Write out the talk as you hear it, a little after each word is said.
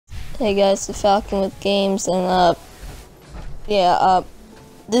Hey guys, the Falcon with Games, and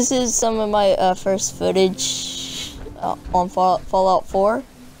this is some of my first footage on Fallout 4.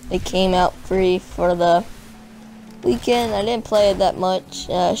 It came out free for the weekend. I didn't play it that much.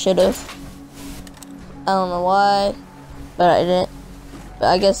 I should have. I don't know why, but I didn't. But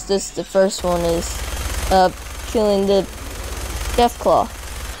I guess the first one is killing the Deathclaw.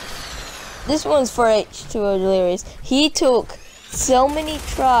 This one's for H2O Delirious. He took so many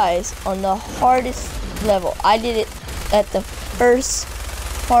tries on the hardest level. I did it at the first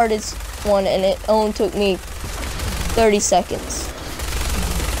hardest one, and it only took me 30 seconds.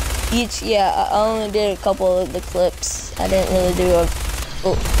 I only did a couple of the clips. I didn't really do a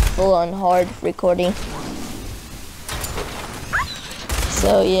full-on hard recording.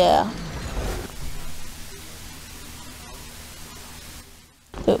 So yeah.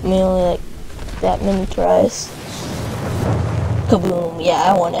 Took me only like that many tries. Kaboom. Yeah,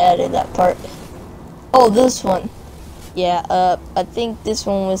 I want to add that part. Oh, this one. Yeah, I think this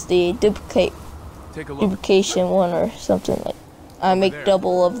one was the duplication one or something like. I make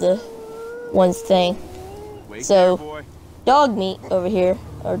double of the one's thing. So, dog meat over here,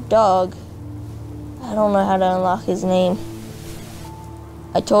 or dog. I don't know how to unlock his name.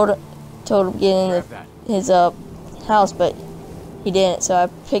 I told him get in his house, but he didn't. So I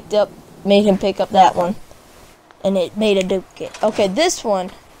made him pick up that one. And it made a duplicate. Okay, this one,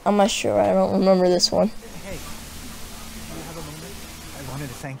 I'm not sure. I don't remember this one. Hey, do you have a moment? I wanted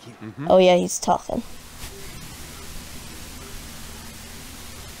to thank you. Oh yeah, he's talking.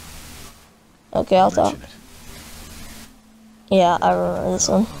 Okay, I'll talk. Yeah, I remember this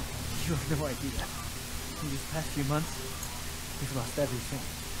one. You have no idea. In these past few months, we've lost everything.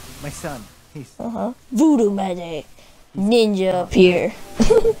 My son, he's... Voodoo magic. Ninja up here.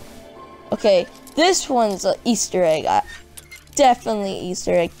 Okay, this one's an Easter egg. Definitely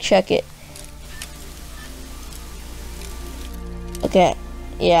Easter egg. Check it. Okay,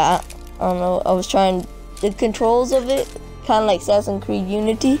 yeah, I don't know. I was trying the controls of it, kind of like Assassin's Creed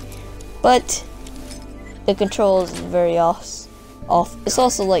Unity, but the controls is very off. It's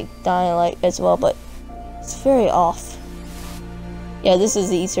also like Dying Light as well, but it's very off. Yeah, this is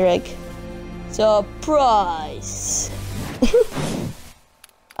the Easter egg. Surprise!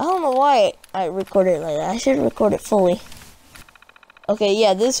 I don't know why I recorded it like that. I should record it fully. Okay,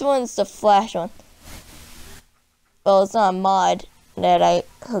 yeah, this one's the Flash one. Well, it's not a mod that I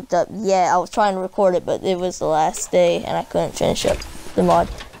hooked up. Yeah, I was trying to record it, but it was the last day, and I couldn't finish up the mod.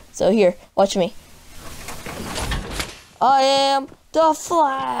 So here, watch me. I am the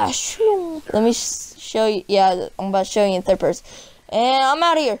Flash. Let me show you. Yeah, I'm about to show you in third person. And I'm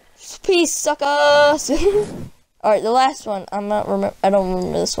out of here. Peace, suckers. Alright, the last one, I don't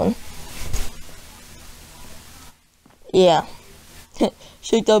remember this one. Yeah.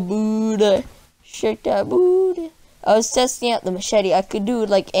 Shake that booty. Shake that booty. I was testing out the machete. I could do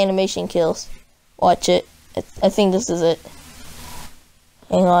like animation kills. Watch it. I think this is it.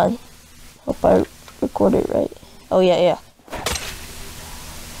 Hang on. Hope I record it right. Oh yeah.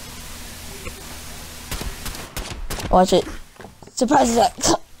 Watch it. Surprise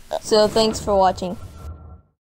attack. So thanks for watching.